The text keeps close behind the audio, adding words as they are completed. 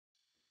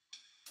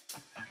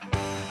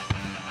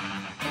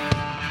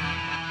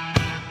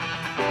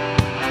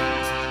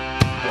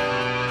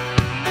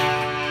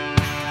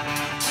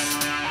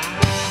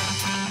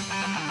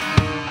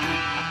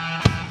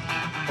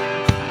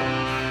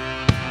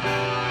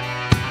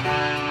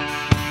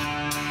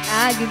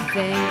I give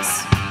thanks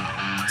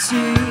to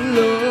you,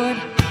 Lord,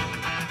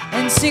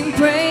 and sing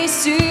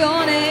praise to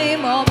your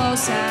name, O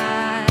Most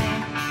High.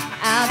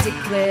 I'll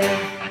declare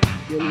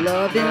your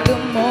love in the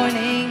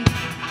morning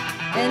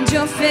and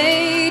your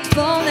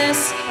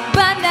faithfulness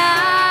by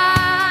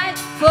night.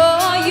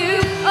 For you,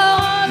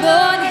 oh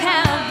Lord,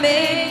 have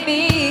made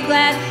me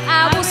glad.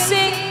 I will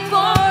sing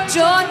for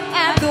joy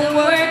at the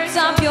works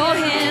of your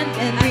hand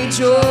and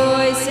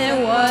rejoice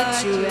in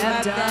what you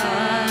have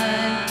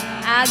done.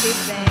 I give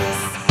thanks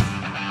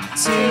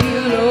to you,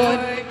 Lord,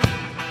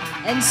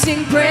 and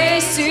sing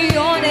praise to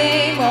your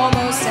name, O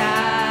Most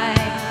High.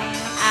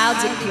 I'll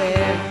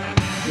declare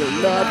your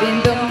love in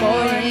the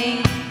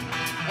morning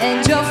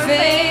and your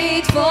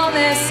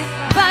faithfulness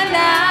by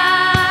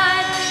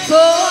night.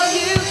 For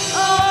you,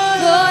 oh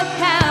Lord,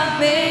 have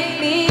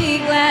made me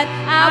glad.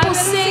 I will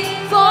sing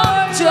for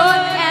joy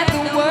at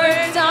the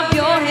words of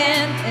your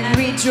hand and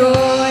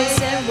rejoice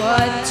in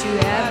what you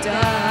have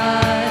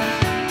done.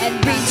 And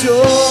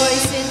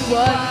rejoice in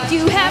what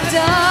you have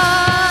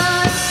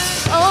done.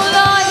 Oh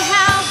Lord,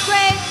 how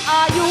great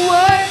are your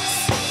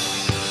works.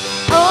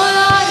 Oh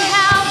Lord,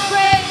 how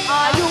great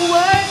are your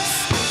works.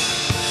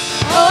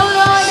 Oh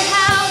Lord,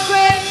 how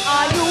great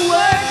are your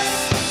works.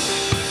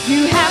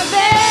 You have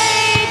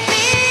made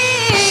me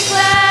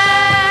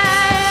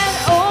glad.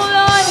 Oh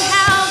Lord,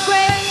 how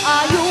great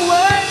are your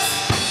works.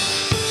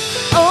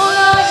 Oh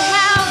Lord,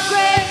 how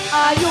great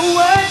are your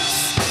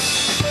works.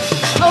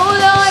 Oh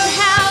Lord,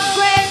 how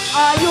great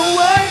are your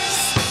works.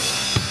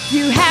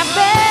 You have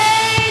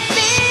made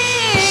me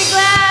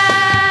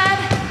glad.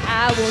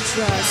 I will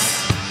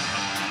trust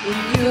in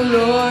you,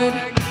 Lord,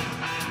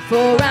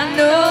 for I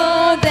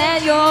know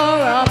that you're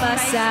on my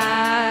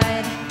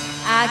side.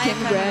 I can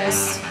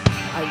rest,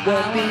 I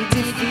won't be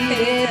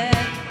defeated.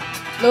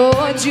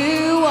 Lord,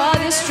 you are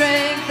the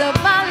strength of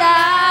my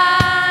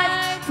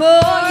life.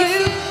 For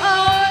you,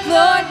 oh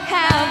Lord,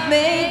 have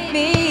made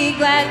me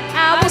glad.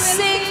 I will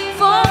sing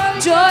for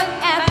joy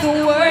at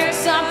the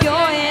works of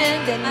your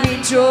hand and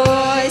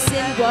rejoice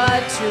in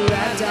what you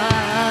have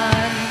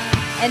done.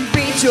 And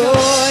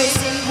rejoice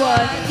in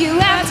what you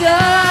have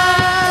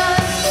done.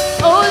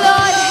 Oh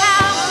Lord,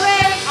 how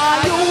great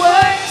are your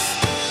works.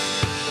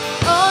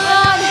 Oh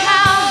Lord,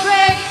 how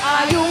great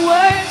are your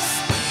works.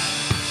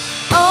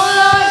 Oh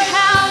Lord,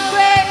 how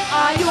great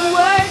are your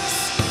works.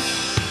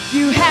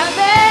 You have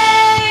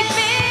made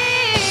me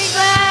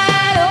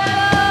glad, oh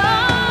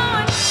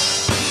Lord.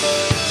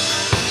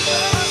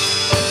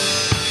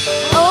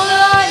 Oh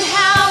Lord,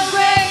 how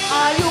great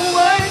are your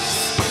works.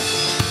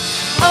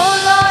 Oh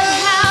Lord,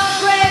 how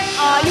great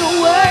are your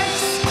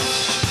works.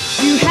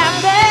 You have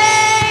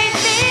made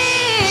me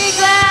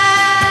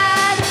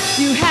glad.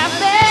 You have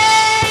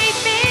made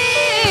me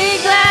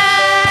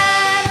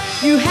glad.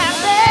 You have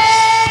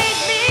made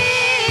me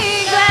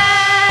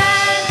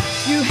glad.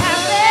 You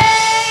have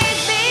made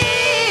me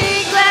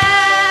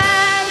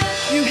glad.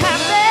 You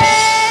have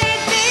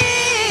made me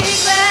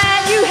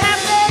glad. You have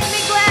made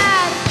me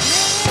glad.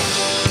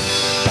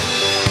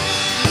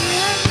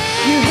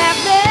 You have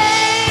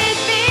made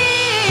me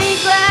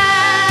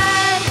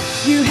glad.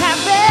 You have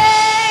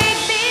made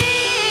me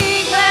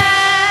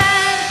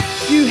glad.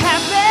 You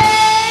have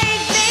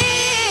made me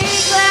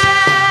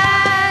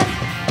glad.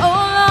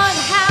 Oh Lord,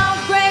 how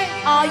great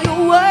are your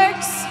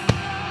works.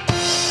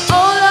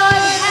 Oh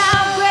Lord, how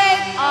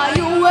great are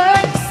your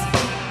works.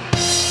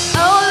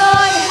 Oh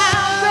Lord,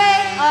 how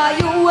great are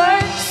your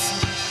works.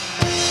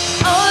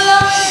 Oh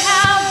Lord,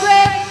 how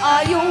great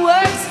are your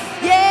works.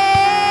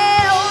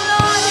 Yeah, oh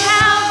Lord,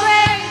 how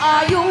great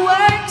are your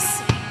works.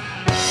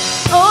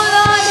 Oh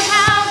Lord,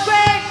 how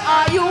great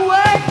are your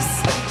works.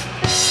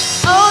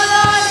 Oh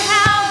Lord,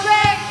 how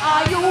great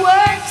are your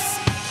works.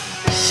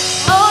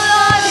 Oh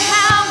Lord,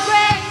 how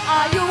great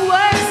are your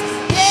works.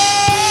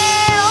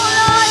 Yeah, oh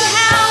Lord,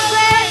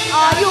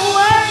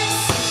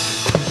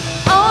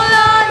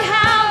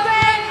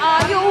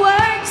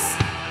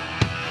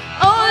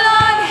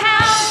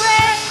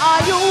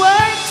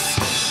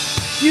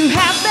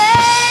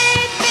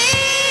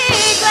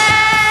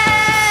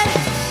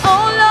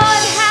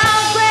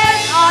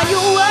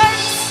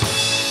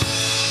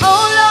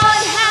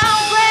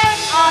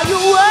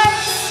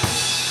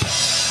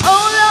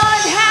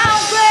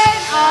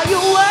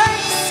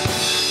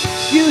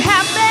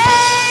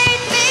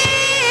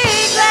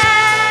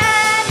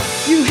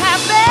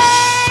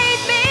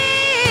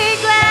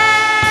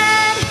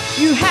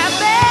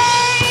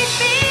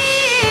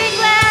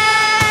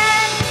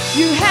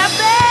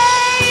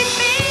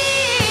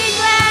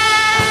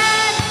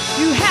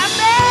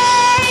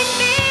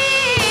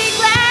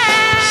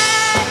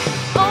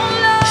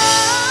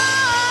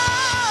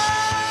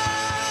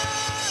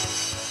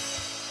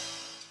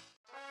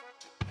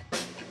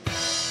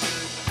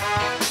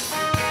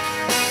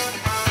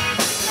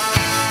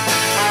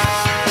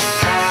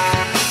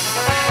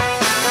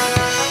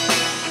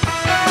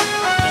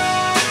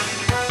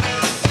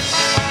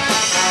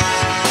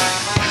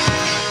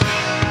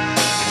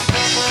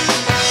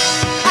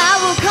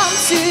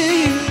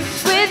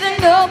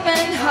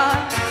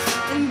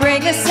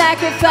 a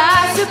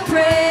sacrifice of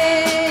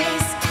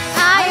praise.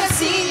 I have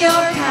seen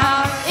your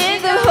power in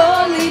the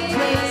holy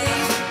place,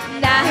 and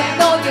I have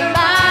known your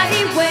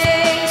mighty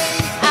ways.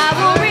 I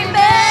will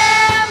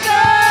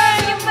remember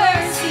your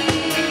mercy,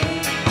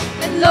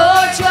 and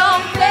Lord, your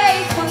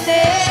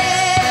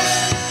faithfulness.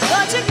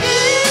 Lord, your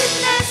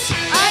goodness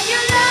and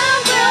your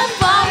love will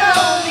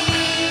follow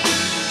me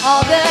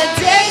all the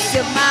days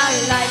of my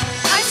life.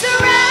 I'm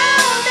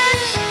surrounded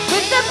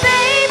with the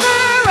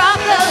favor of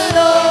the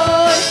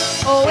Lord,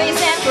 always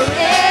and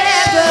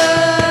forever.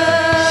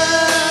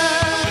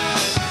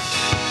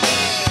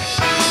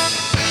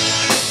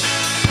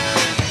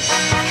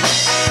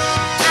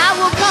 I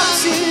will come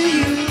to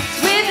you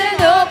with an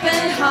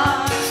open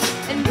heart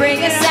and bring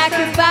a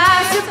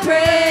sacrifice of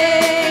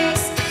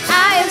praise.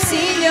 I have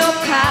seen your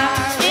power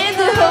in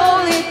the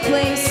holy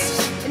place,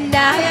 and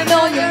I have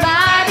known your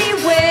mighty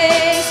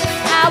ways.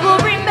 I will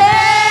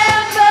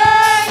remember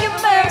your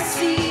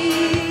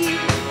mercy,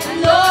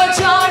 and Lord,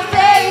 your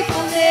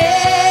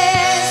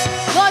faithfulness.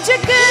 Lord,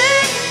 your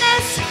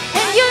goodness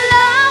and your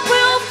love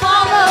will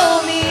follow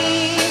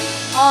me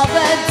all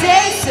the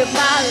days of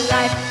my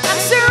life.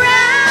 I'm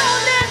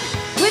surrounded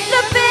with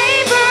the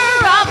favor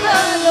of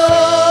the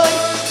Lord,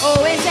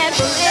 always and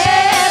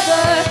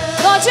forever.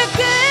 Lord, your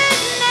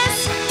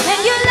goodness and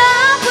your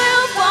love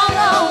will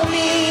follow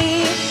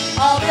me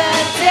all the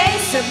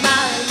days of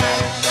my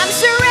life. I'm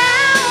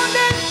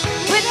surrounded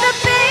with the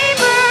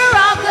favor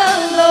of the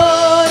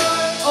Lord,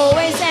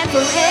 always and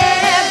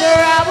forever.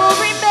 I will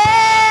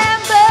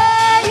remember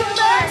your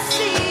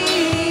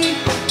mercy,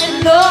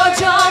 and Lord,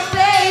 your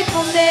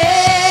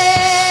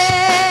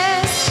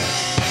faithfulness.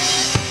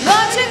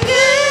 Lord, your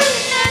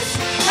goodness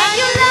and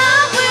your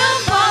love will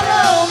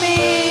follow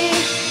me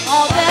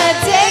all the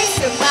days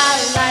of my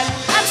life.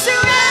 I'm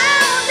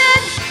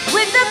surrounded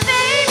with the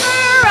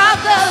favor of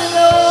the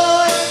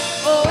Lord,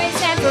 always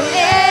and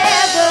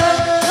forever.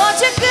 Lord,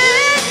 your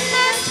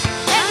goodness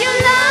and your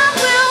love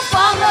will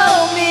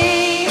follow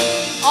me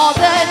all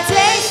the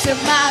days of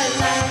my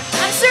life.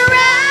 I'm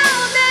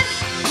surrounded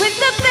with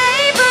the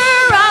favor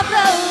of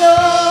the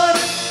Lord,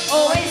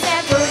 always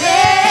and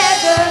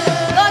forever.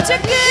 Lord, your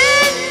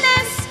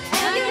goodness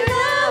and your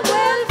love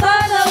will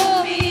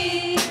follow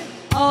me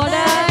all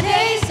the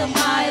days of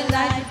my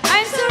life.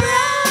 I'm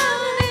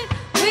surrounded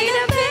with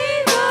the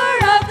favor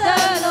of the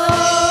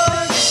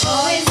Lord,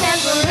 always and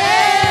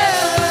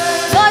forever.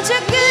 Lord,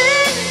 your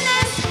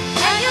goodness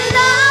and your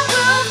love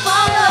will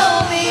follow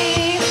me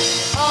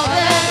all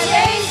the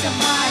days of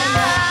my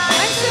life.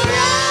 I'm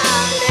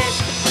surrounded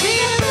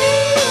with the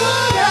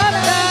favor of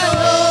the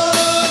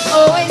Lord,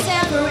 always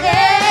and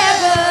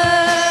forever.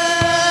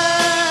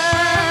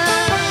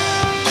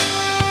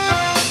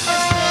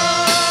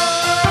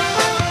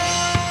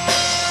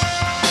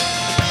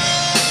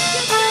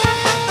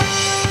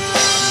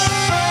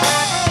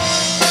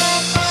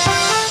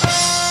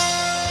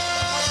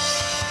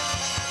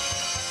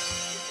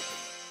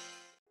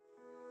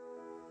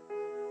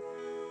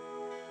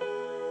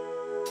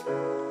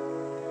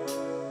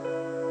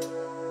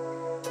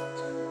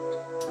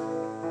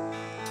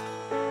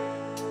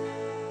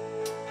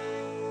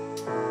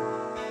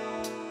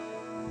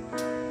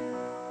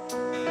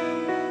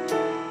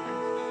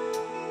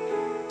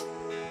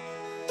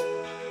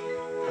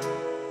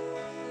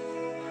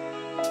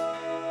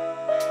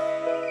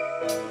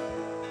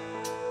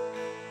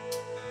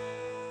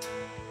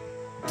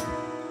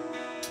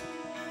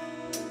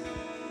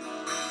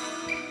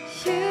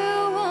 You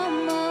are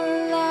my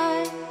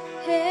light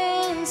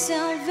and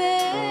salvation.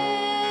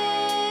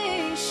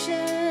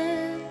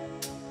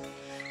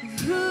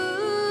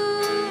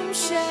 Whom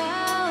shall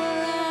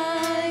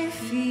I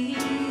fear?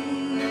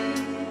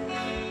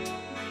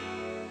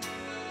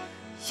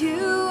 You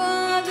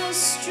are the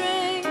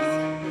strength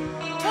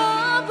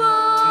of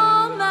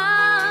all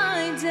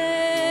my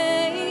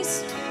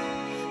days.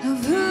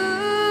 Of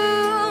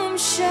whom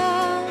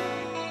shall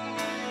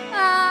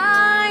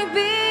I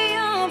be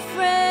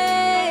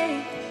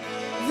afraid?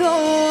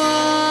 Though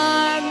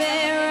war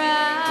may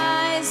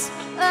rise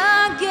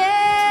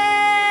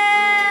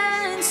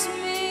against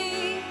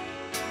me,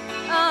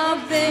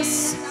 of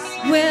this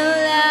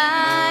will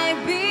I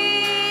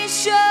be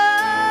sure,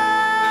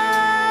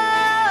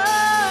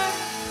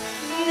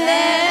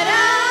 that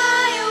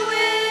I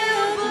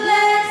will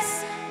bless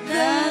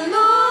the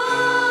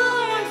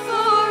Lord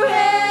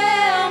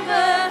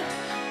forever.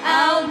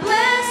 I'll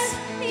bless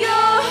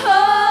your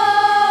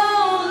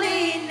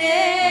holy name.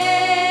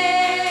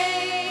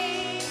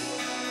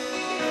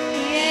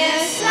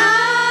 Yes,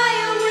 I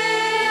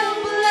will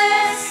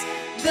bless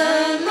the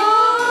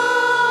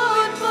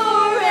Lord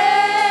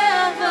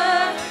forever.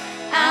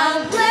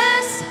 I'll bless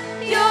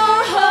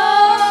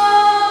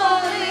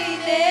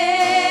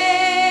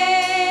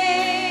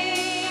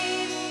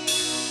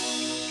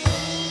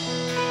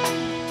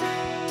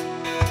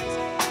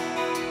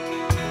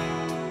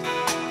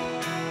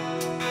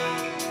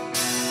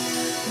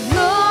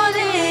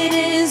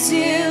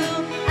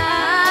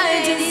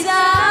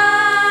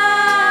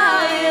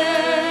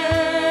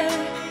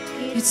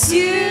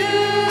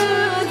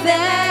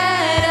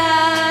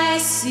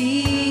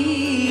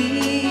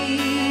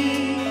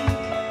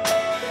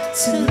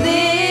to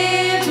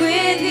live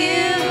with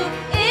you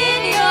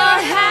in your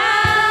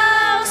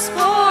house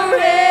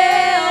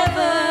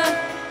forever,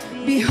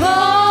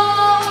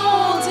 beholding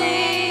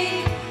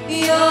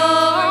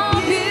your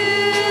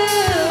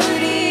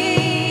beauty.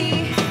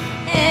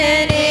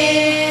 And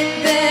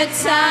in the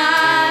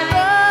time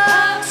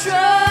of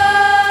trouble,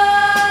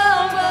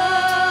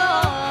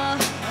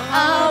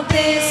 of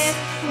this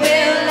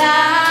will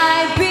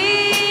I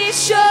be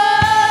sure,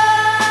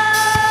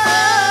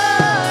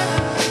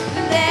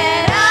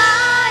 that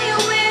I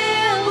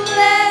will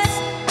bless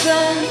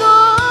the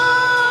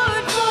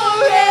Lord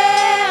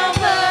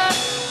forever.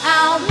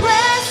 I'll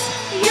bless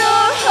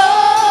your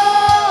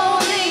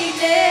holy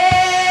name.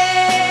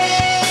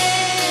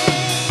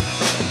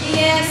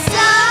 Yes,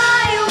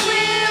 I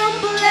will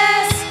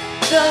bless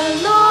the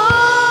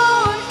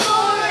Lord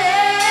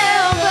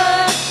forever.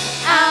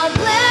 I'll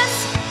bless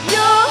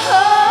your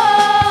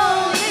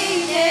holy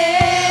name.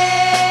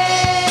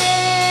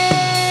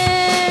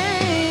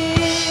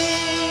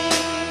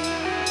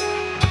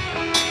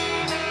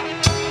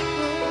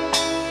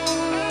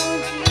 Oh,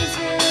 Jesus,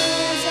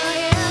 I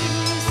am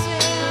who you say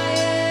I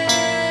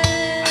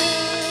am.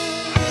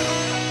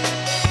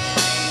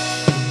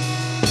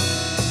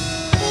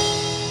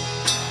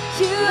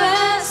 You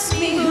ask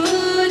me, who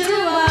do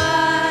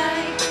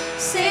I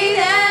say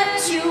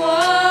that you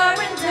are,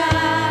 and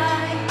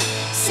I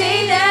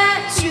say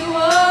that you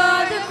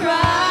are the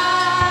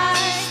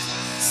Christ,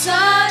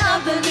 Son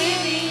of the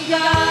living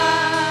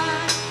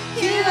God.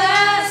 You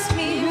ask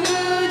me, who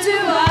do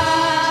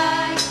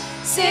I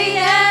say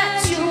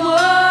that you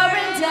are,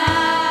 and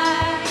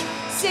I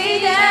say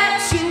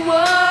that you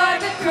are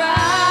the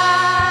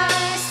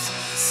Christ,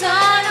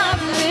 Son of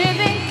the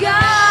living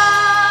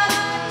God.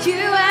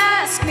 You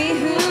ask me,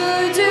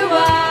 who do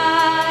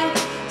I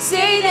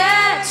say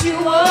that you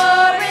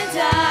are, and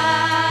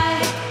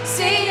I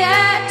say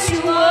that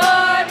you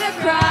are the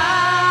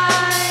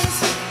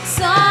Christ,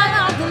 Son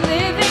of the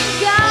living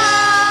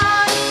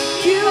God.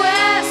 You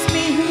ask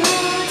me, who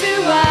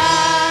do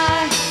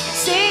I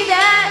say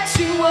that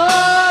you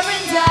are,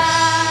 and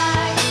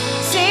I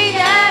say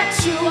that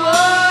you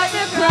are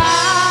the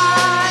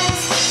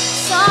Christ,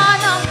 Son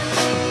of the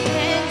living.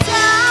 And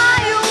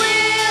I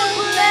will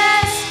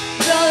bless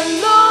the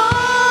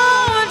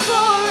Lord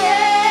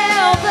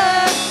forever.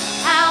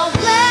 I'll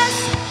bless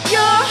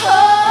your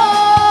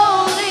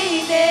holy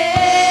name.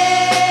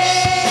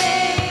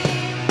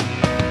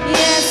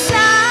 Yes,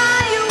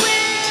 I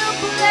will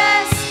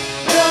bless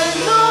the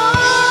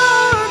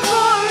Lord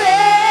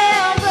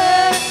forever.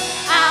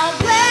 I'll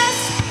bless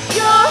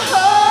your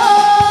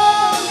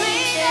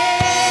holy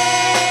name.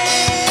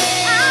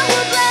 I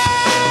will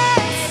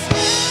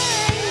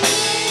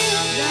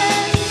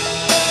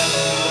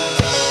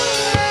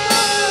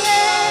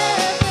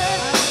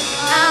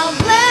I'll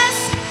bless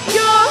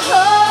your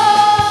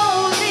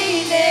holy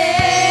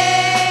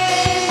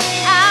name.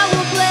 I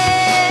will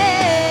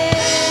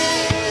bless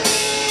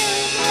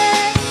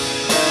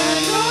the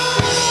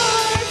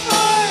Lord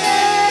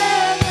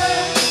forever.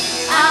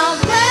 I'll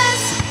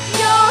bless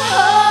your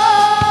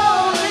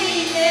holy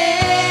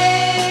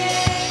name,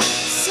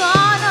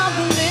 Son of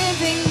the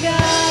living God.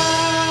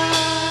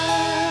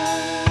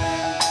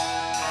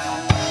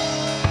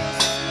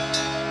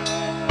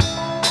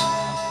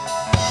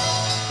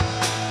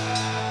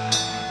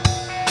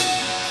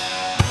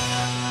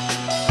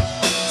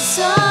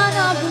 Son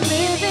of the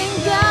living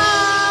God.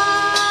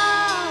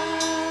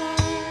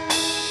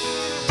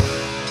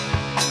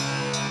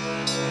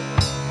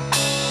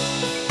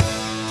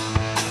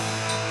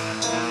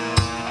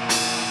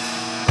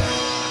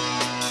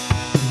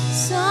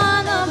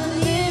 Son of the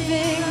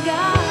living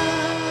God.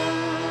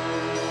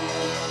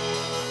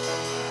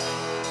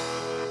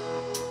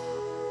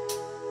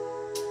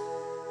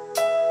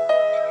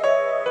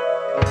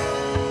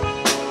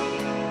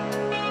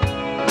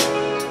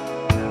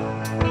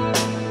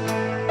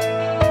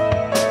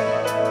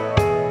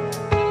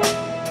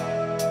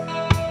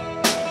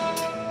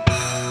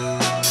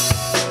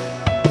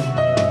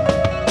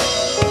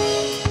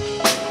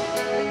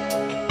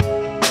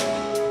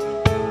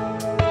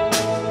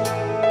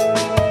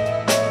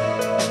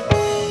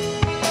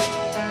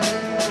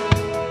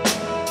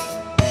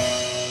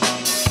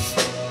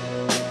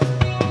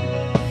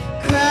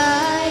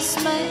 Christ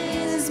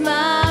is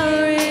my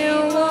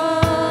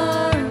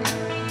reward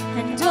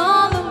and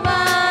all of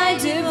my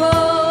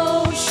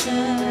devotion.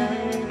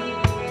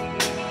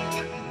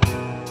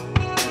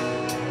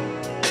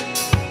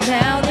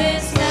 Now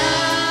there's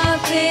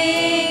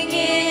nothing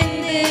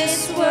in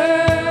this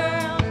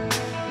world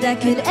that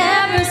could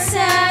ever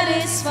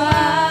satisfy.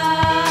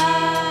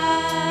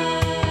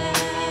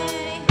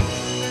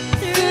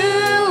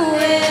 Through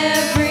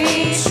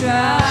every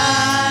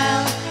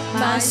trial,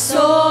 my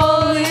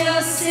soul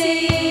will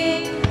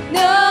sing,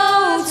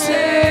 no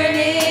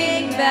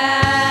turning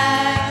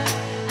back.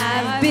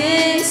 I've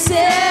been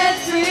set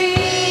free.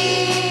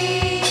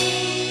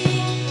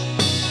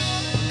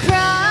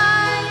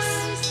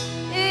 Christ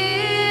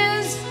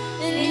is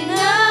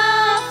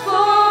enough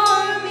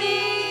for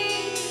me.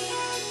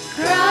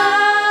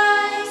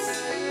 Christ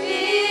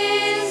is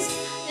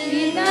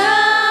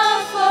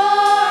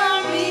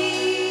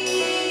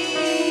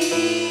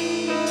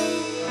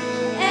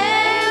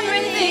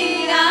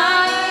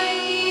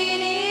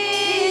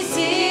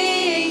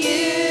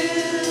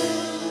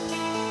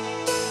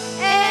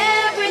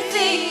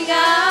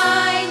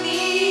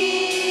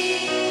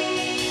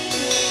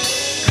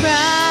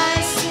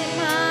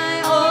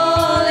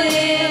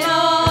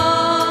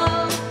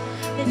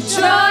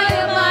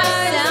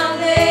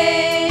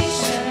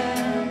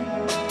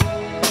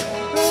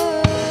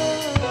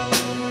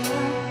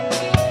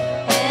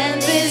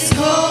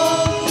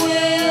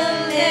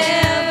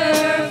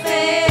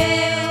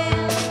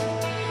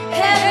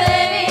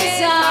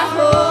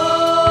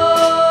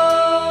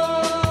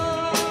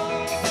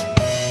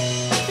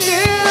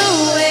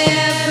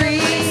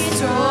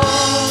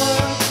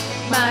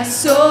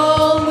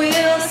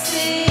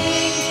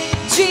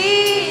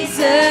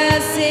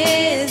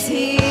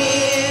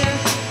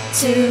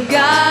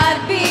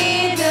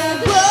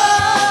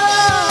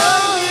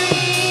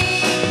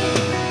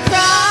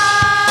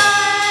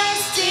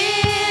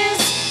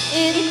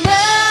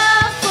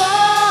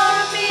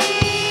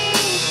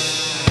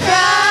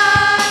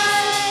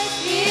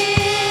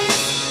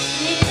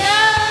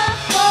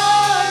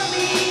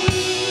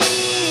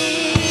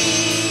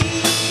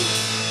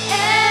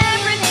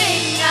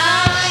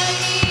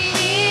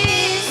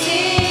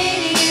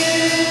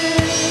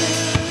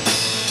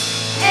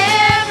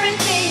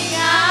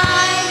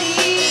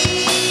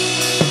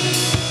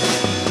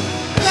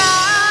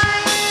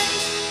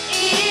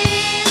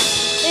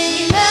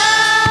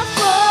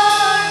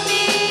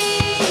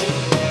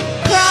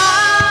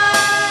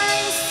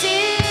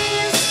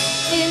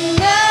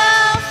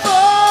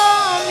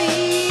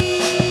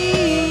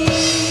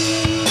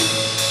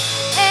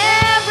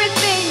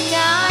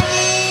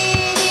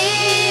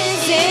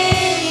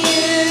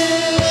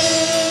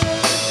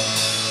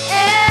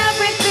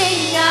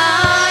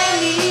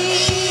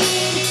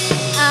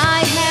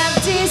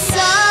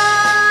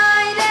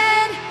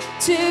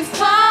to